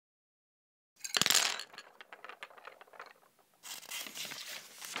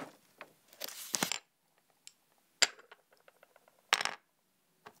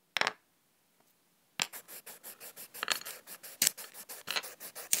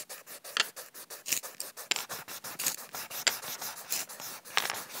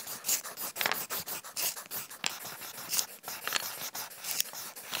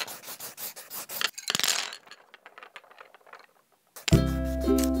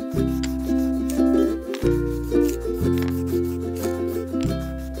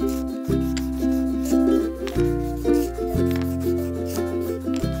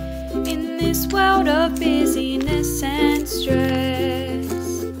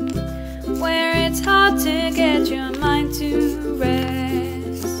to get your mind to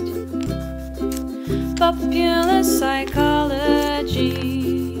rest. Popular psychology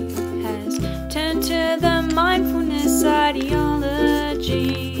has turned to the mindfulness ideology.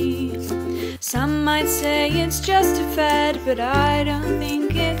 Some might say it's just a fad, but I don't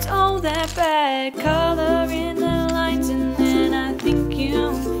think it's all that bad. Color in the lines and then I think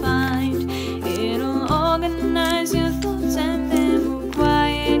you'll find it'll organize your thoughts and then will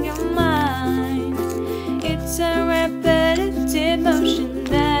quiet your mind. It's a repetitive motion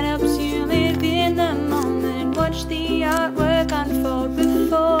that helps you live in the moment. Watch the artwork unfold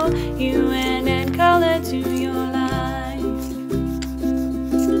before you and add color to your life.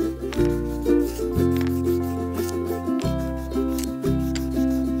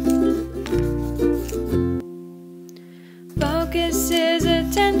 Focuses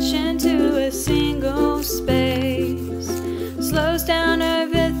attention to a single space, slows down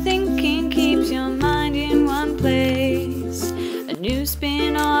overthinking, keeps your mind in one place. A new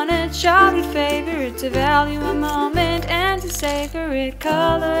spin on a childhood favorite, to value a moment and to savor it.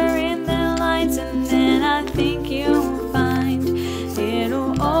 Color in the lines and then I think you'll find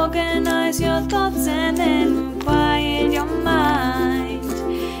it'll organize your thoughts and then will quiet your mind.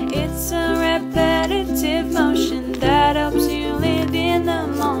 It's a repetitive motion that helps you live in the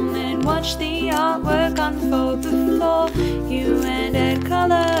moment. Watch the artwork unfold before you and add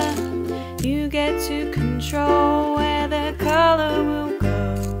color. You get to control where the color will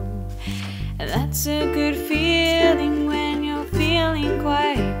go, and that's a good feeling when you're feeling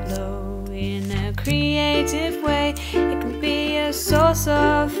quite low. In a creative way, it can be a source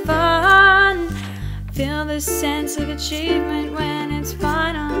of fun. Feel the sense of achievement when it's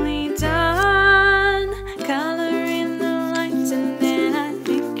finally done. Color in the lines and then I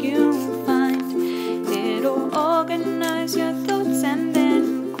think you'll find it'll organize your thoughts and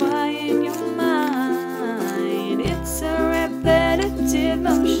then quiet your mind. It's a repetitive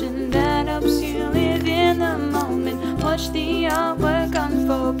motion that helps you live in the moment. Watch the artwork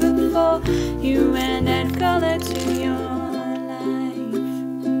unfold before you and add color to your life.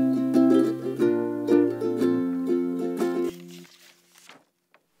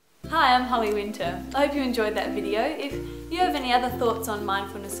 Hi, I'm Holly Winter. I hope you enjoyed that video. If you have any other thoughts on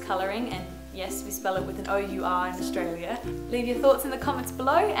mindfulness colouring, and yes, we spell it with an O-U-R in Australia, leave your thoughts in the comments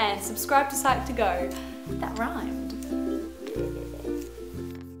below and subscribe to Psych2Go. That rhymed.